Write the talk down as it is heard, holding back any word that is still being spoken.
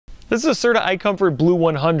This is a Serta iComfort Blue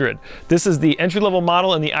 100. This is the entry-level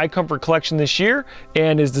model in the iComfort collection this year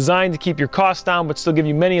and is designed to keep your costs down but still give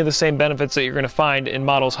you many of the same benefits that you're going to find in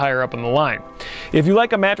models higher up in the line. If you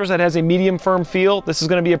like a mattress that has a medium firm feel, this is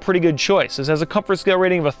going to be a pretty good choice. This has a comfort scale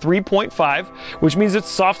rating of a 3.5, which means it's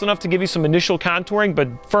soft enough to give you some initial contouring but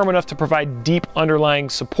firm enough to provide deep underlying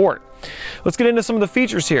support. Let's get into some of the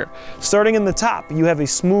features here. Starting in the top, you have a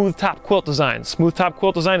smooth top quilt design. Smooth top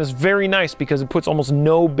quilt design is very nice because it puts almost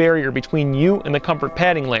no barrier between you and the comfort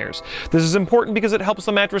padding layers. This is important because it helps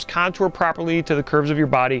the mattress contour properly to the curves of your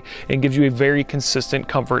body and gives you a very consistent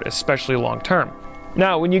comfort, especially long term.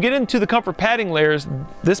 Now, when you get into the comfort padding layers,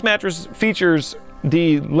 this mattress features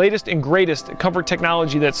the latest and greatest comfort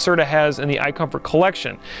technology that Serta has in the iComfort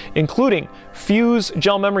collection, including Fuse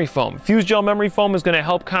Gel Memory Foam. Fuse Gel Memory Foam is going to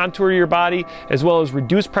help contour your body as well as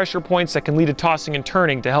reduce pressure points that can lead to tossing and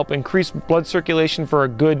turning to help increase blood circulation for a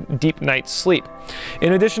good deep night's sleep.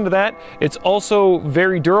 In addition to that, it's also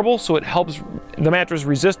very durable, so it helps the mattress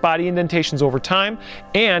resist body indentations over time,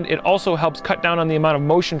 and it also helps cut down on the amount of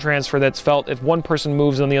motion transfer that's felt if one person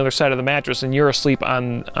moves on the other side of the mattress and you're asleep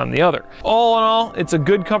on the other. All in all, it's a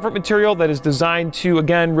good comfort material that is designed to,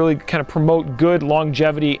 again, really kind of promote good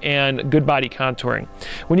longevity and good body contouring.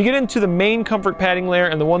 When you get into the main comfort padding layer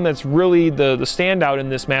and the one that's really the standout in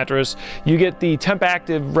this mattress, you get the Temp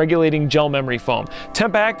Active Regulating Gel Memory Foam.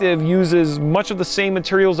 Temp Active uses much of the same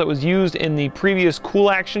materials that was used in the previous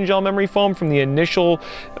Cool Action Gel Memory Foam from the initial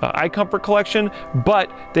iComfort collection,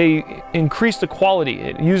 but they increase the quality.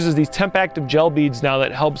 It uses these Temp Active gel beads now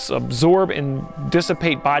that helps absorb and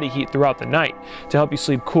dissipate body heat throughout the night to help you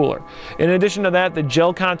sleep cooler. In addition to that, the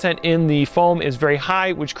gel content in the foam is very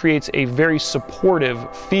high, which creates a very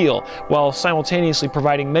supportive feel while simultaneously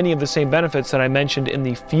providing many of the same benefits that I mentioned in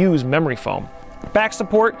the Fuse memory foam. Back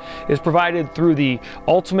support is provided through the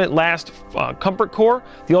Ultimate Last Comfort Core.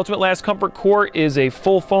 The Ultimate Last Comfort Core is a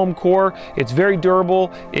full foam core. It's very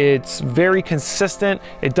durable, it's very consistent,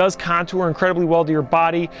 it does contour incredibly well to your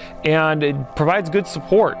body, and it provides good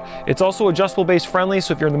support. It's also adjustable base friendly,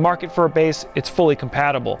 so if you're in the market for a base, it's fully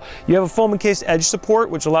compatible. You have a foam encased edge support,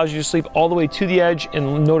 which allows you to sleep all the way to the edge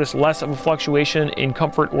and notice less of a fluctuation in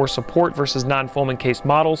comfort or support versus non-foam encased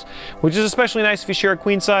models, which is especially nice if you share a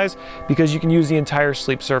queen size because you can use the entire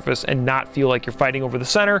sleep surface and not feel like you're fighting over the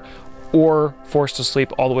center or forced to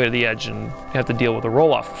sleep all the way to the edge and have to deal with a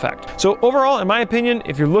roll-off effect. So overall, in my opinion,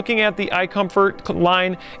 if you're looking at the iComfort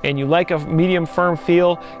line and you like a medium firm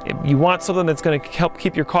feel, you want something that's going to help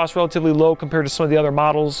keep your costs relatively low compared to some of the other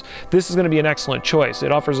models, this is going to be an excellent choice.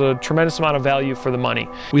 It offers a tremendous amount of value for the money.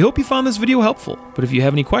 We hope you found this video helpful, but if you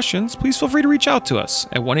have any questions, please feel free to reach out to us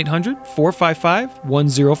at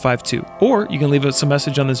 1-800-455-1052. Or you can leave us a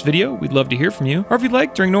message on this video. We'd love to hear from you. Or if you'd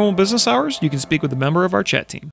like, during normal business hours, you can speak with a member of our chat team.